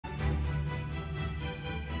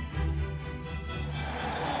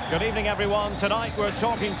Good evening, everyone. Tonight we're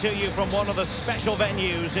talking to you from one of the special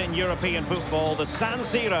venues in European football, the San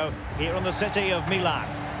Siro, here in the city of Milan.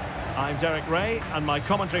 I'm Derek Ray, and my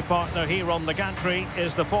commentary partner here on the gantry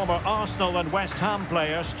is the former Arsenal and West Ham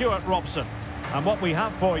player, Stuart Robson. And what we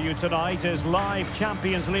have for you tonight is live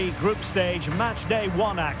Champions League group stage match day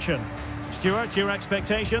 1 action. Stuart, your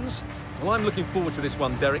expectations? Well, I'm looking forward to this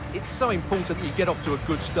one, Derek. It's so important that you get off to a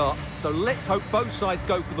good start. So let's hope both sides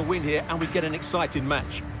go for the win here and we get an exciting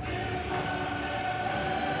match.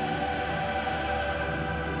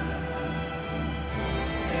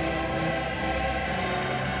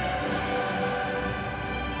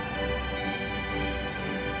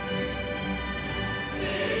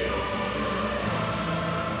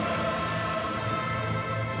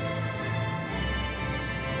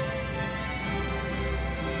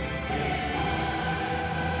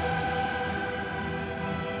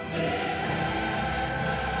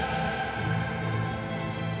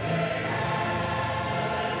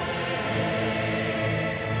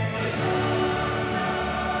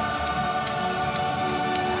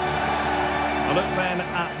 Look then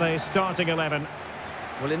at the starting 11.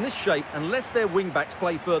 Well, in this shape, unless their wing-backs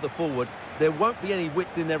play further forward, there won't be any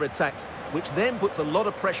width in their attacks, which then puts a lot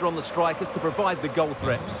of pressure on the strikers to provide the goal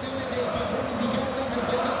threat.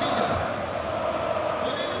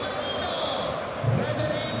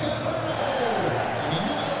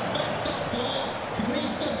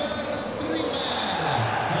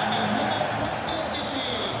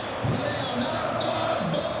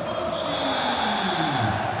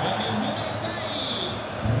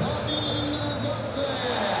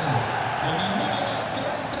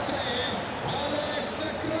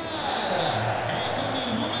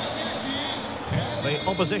 The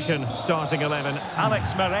opposition starting 11.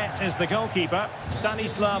 Alex Meret is the goalkeeper.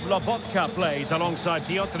 Stanislav Lobotka plays alongside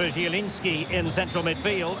Piotr Zielinski in central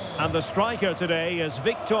midfield. And the striker today is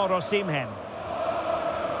Victor Osimhen.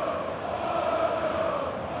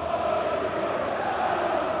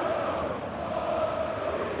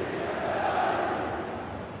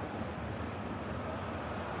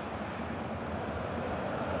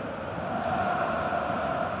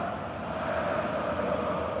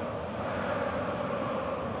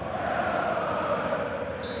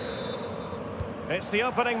 It's the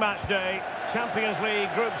opening match day, Champions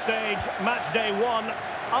League group stage, match day 1,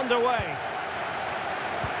 underway.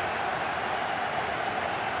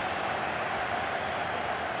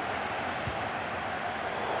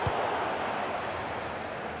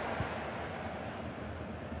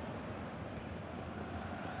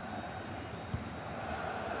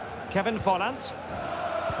 Kevin Volland.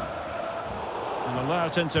 An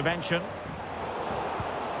alert intervention.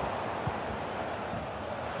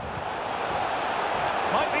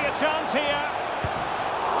 Might be a chance here.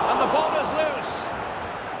 And the ball is loose.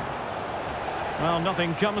 Well,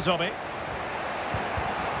 nothing comes of it.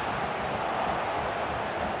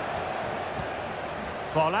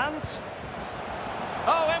 Volland.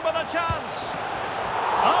 Oh, in with a chance.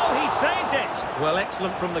 Oh, he saved it. Well,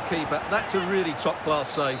 excellent from the keeper. That's a really top-class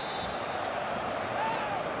save.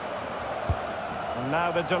 And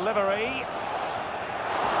now the delivery.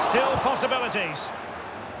 Still possibilities.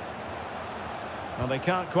 Well, they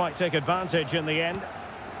can't quite take advantage in the end.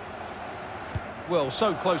 Well,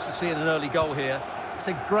 so close to seeing an early goal here. It's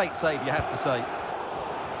a great save, you have to say.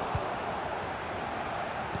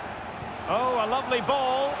 Oh, a lovely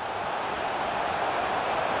ball.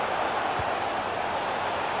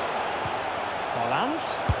 Volland.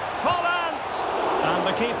 Volland! And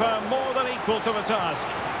the keeper more than equal to the task.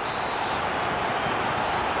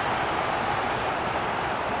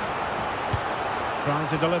 Trying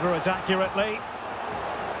to deliver it accurately.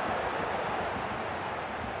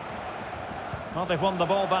 Well, they've won the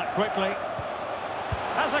ball back quickly.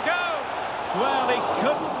 Has a go! Well, he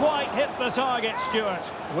couldn't quite hit the target, Stuart.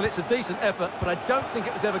 Well, it's a decent effort, but I don't think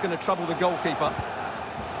it was ever going to trouble the goalkeeper.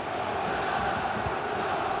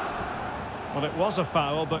 Well, it was a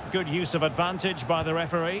foul, but good use of advantage by the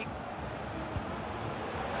referee.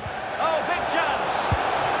 Oh, big chance!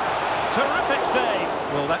 Terrific save!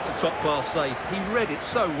 Well, that's a top-class save. He read it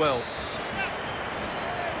so well.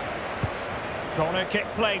 Corner kick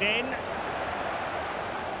played in.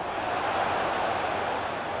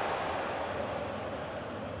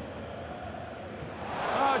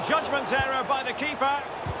 Judgment error by the keeper.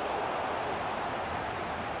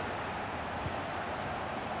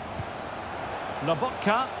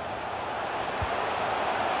 Lobotka.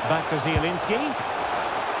 Back to Zielinski.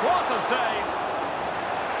 What a save!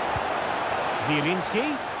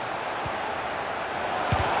 Zielinski.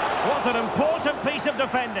 What an important piece of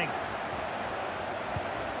defending.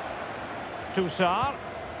 Toussaint.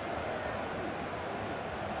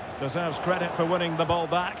 Deserves credit for winning the ball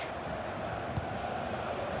back.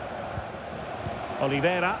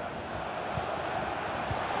 Oliveira.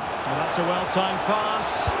 And that's a well-timed pass.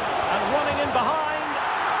 And running in behind.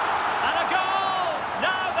 And a goal!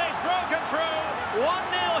 Now they've broken through.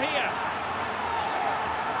 1-0 here.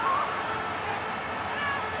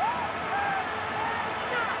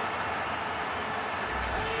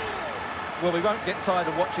 Well, we won't get tired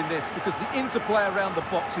of watching this because the interplay around the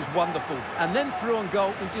box is wonderful. And then through on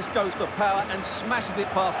goal, he just goes for power and smashes it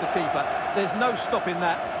past the keeper. There's no stopping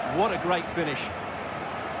that. What a great finish.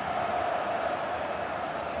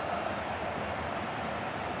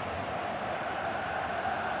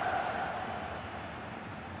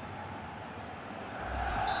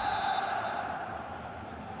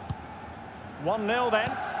 One 1-0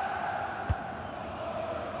 then.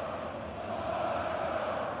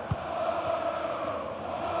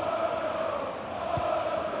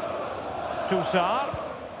 Toussaint.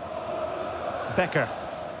 Becker.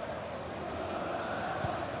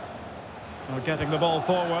 We're getting the ball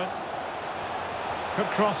forward. Could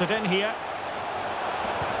cross it in here.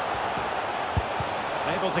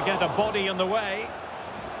 Able to get a body in the way.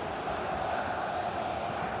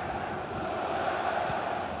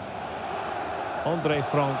 Andre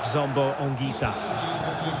Frank Zambo Anguissa.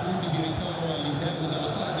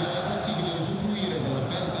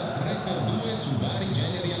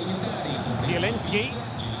 Zielinski.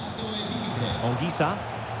 Anguissa.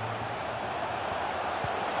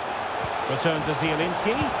 Return to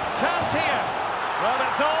Zielinski. Chance here. Well,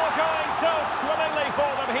 it's all going so swimmingly for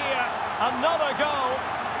them here. Another goal.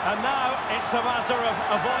 And now it's a matter of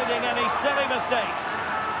avoiding any silly mistakes.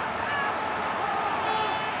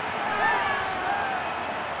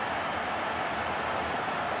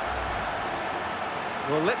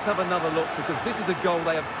 Well, let's have another look because this is a goal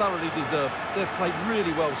they have thoroughly deserved. They've played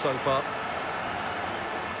really well so far.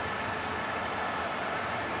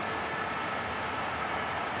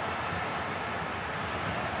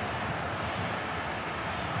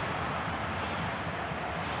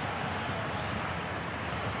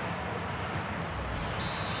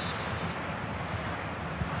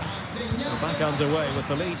 Back underway with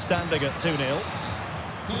the lead standing at 2-0.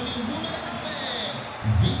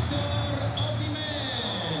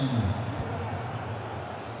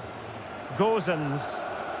 Gozens.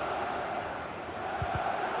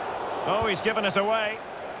 Oh, he's given us away.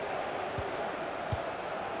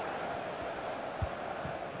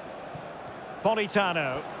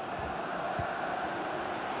 Politano.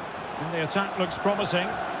 And the attack looks promising.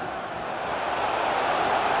 He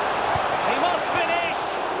must finish!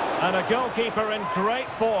 And a goalkeeper in great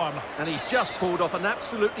form. And he's just pulled off an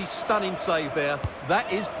absolutely stunning save there.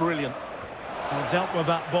 That is brilliant. Well, dealt with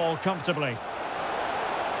that ball comfortably.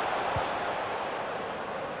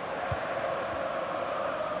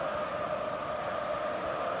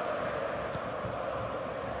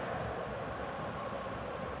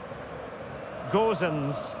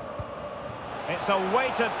 Gozens. It's a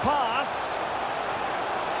weighted pass.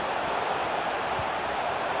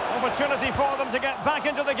 Opportunity for them to get back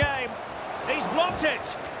into the game. He's blocked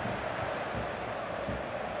it.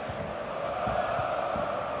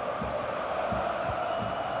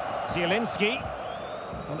 Zielinski.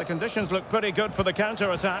 Well, the conditions look pretty good for the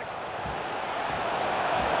counter-attack.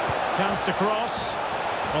 Chance to cross.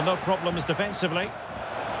 Well, no problems defensively.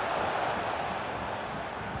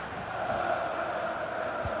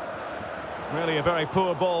 Really a very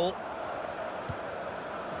poor ball.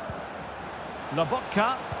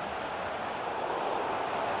 Lobotka.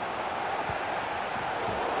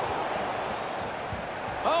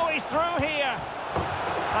 Oh, he's through here.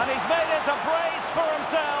 And he's made it a brace for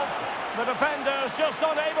himself. The defender's just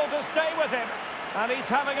unable to stay with him. And he's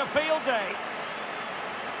having a field day.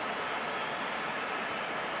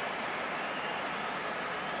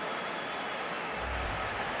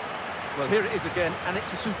 Well, here it is again, and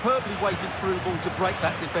it's a superbly weighted through ball to break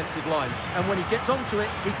that defensive line. And when he gets onto it,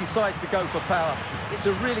 he decides to go for power. It's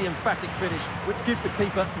a really emphatic finish, which gives the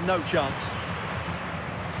keeper no chance.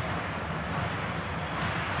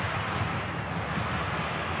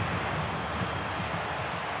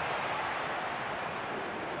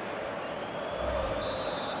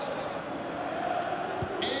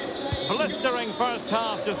 Blistering first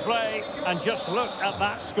half display, and just look at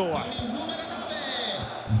that score.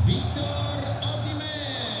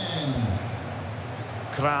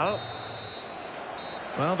 Kral.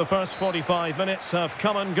 Well, the first 45 minutes have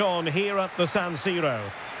come and gone here at the San Siro.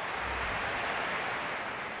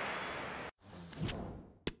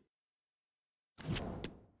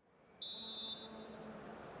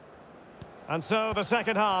 And so the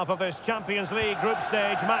second half of this Champions League group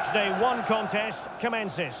stage matchday 1 contest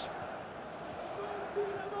commences.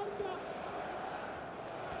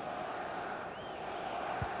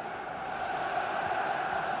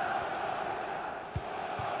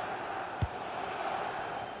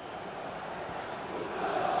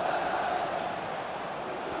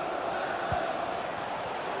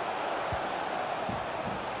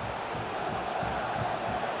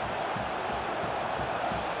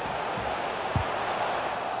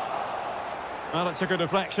 Well, it's a good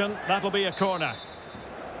deflection. That'll be a corner.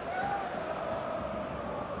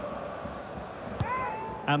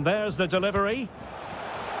 And there's the delivery.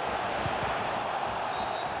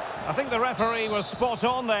 I think the referee was spot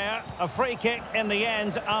on there. A free kick in the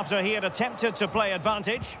end after he had attempted to play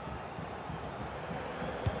advantage.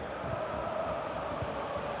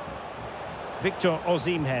 Victor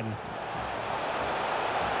Osimhen.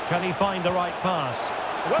 Can he find the right pass?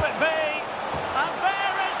 Will it be? And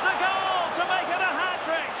there is the goal to make it a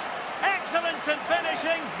hat-trick. Excellence in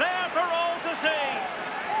finishing, there for all to see.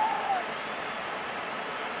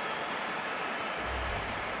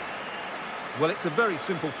 Well, it's a very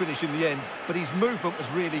simple finish in the end, but his movement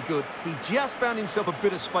was really good. He just found himself a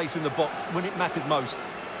bit of space in the box when it mattered most.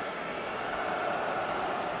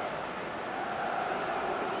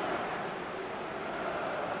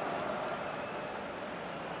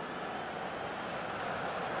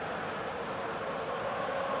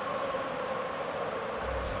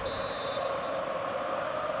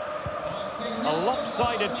 A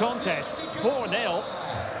lopsided contest, 4-0.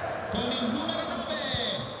 Con il numero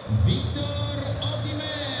 9, Victor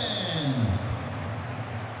Osimhen.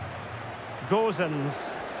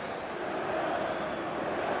 Gozens.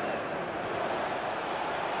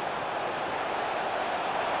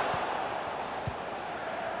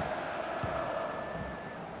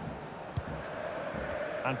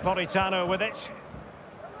 And Politano with it.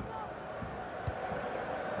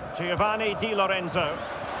 Giovanni Di Lorenzo.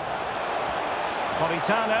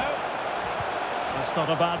 Politano. That's not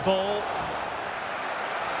a bad ball.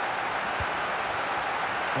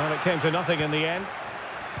 Well, it came to nothing in the end.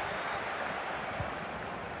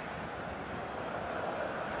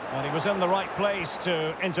 And he was in the right place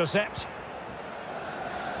to intercept.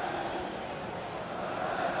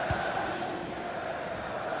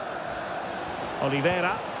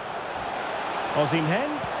 Oliveira.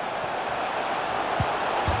 Osimhen.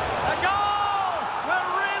 A goal! We're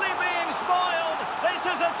really being spoiled. This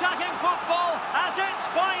is attacking football at its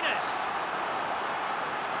finest.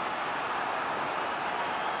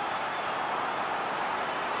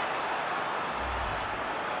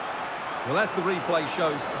 Well, as the replay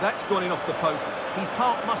shows, that's gone in off the post. His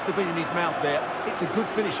heart must have been in his mouth there. It's a good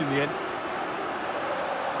finish in the end.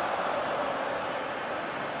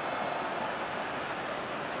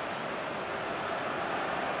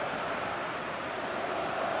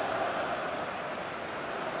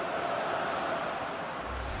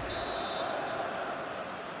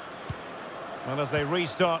 Well, as they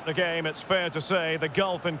restart the game, it's fair to say the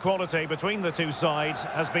gulf in quality between the two sides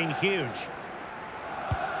has been huge.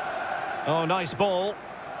 Oh, nice ball.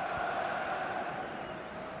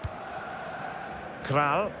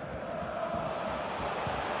 Kral.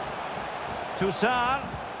 Toussaint.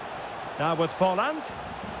 Now with Folland.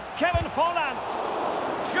 Kevin Folland.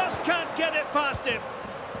 Just can't get it past him.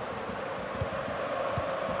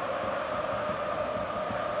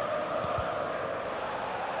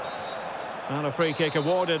 And a free kick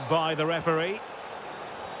awarded by the referee.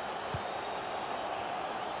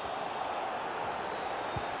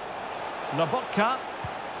 Lobotka.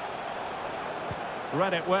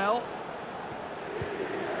 Read it well.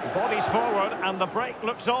 Bodies forward and the break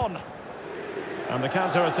looks on. And the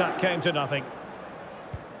counter-attack came to nothing.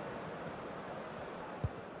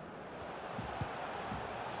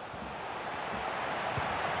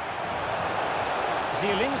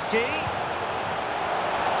 Zielinski.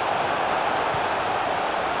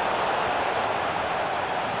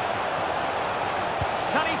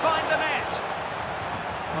 Can he find the net?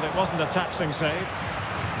 Well, it wasn't a taxing save.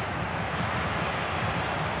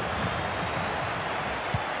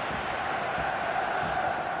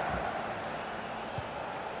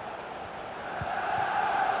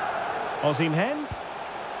 Osimhen.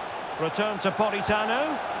 Return to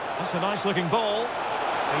Politano. That's a nice-looking ball.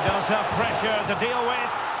 He does have pressure to deal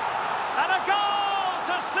with. And a goal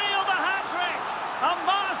to seal the hat-trick! A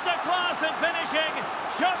masterclass in finishing.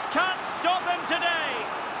 Just can't stop him today.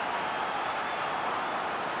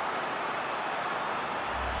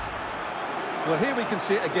 Well, here we can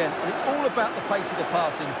see it again, and it's all about the pace of the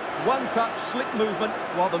passing. One touch, slick movement,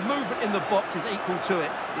 while the movement in the box is equal to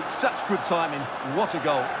it. It's such good timing. What a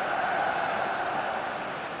goal.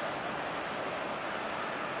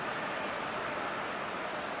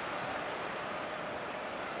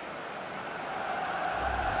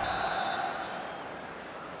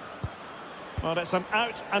 Well, it's an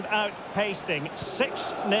out-and-out pasting.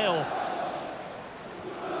 6-0.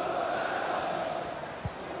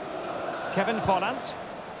 Kevin Forant.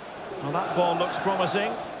 Well, that ball looks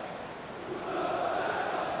promising.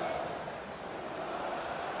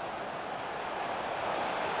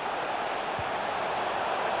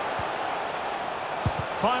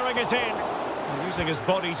 Firing it in. And using his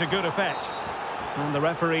body to good effect. And the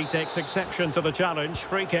referee takes exception to the challenge.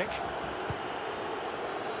 Free kick.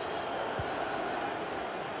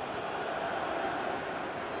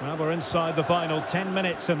 Well, we're inside the final 10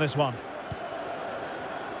 minutes in this one.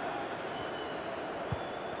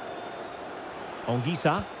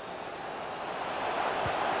 Onguisa.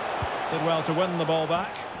 Did well to win the ball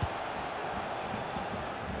back.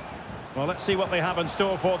 Well, let's see what they have in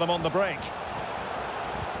store for them on the break.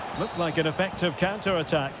 Looked like an effective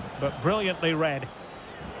counter-attack, but brilliantly read.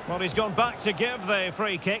 Well, he's gone back to give the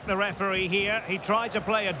free kick, the referee here. He tried to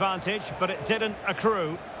play advantage, but it didn't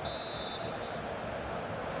accrue.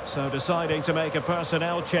 So deciding to make a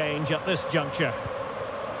personnel change at this juncture.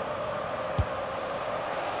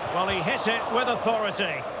 Well, he hit it with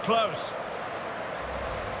authority. Close.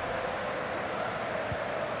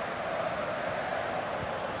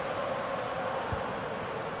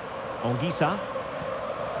 Onguisa.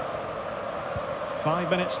 5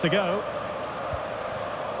 minutes to go.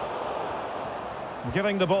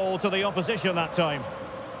 Giving the ball to the opposition that time.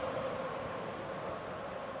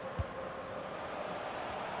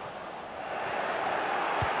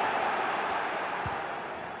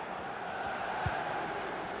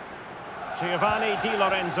 Giovanni Di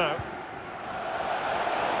Lorenzo.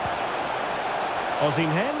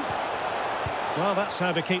 Osimhen. Well, that's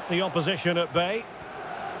how to keep the opposition at bay.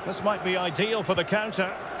 This might be ideal for the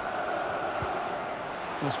counter.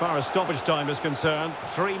 As far as stoppage time is concerned,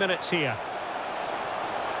 3 minutes here.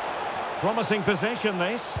 Promising possession,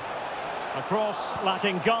 this. A cross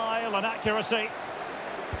lacking guile and accuracy.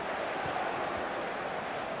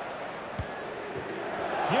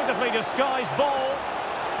 Beautifully disguised ball.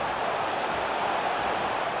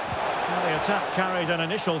 Well, the attack carried an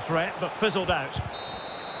initial threat, but fizzled out.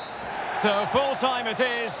 So full-time it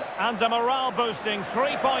is, and a morale-boosting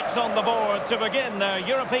 3 points on the board to begin their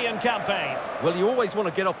European campaign. Well, you always want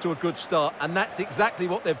to get off to a good start, and that's exactly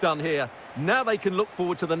what they've done here. Now they can look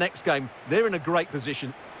forward to the next game. They're in a great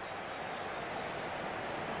position.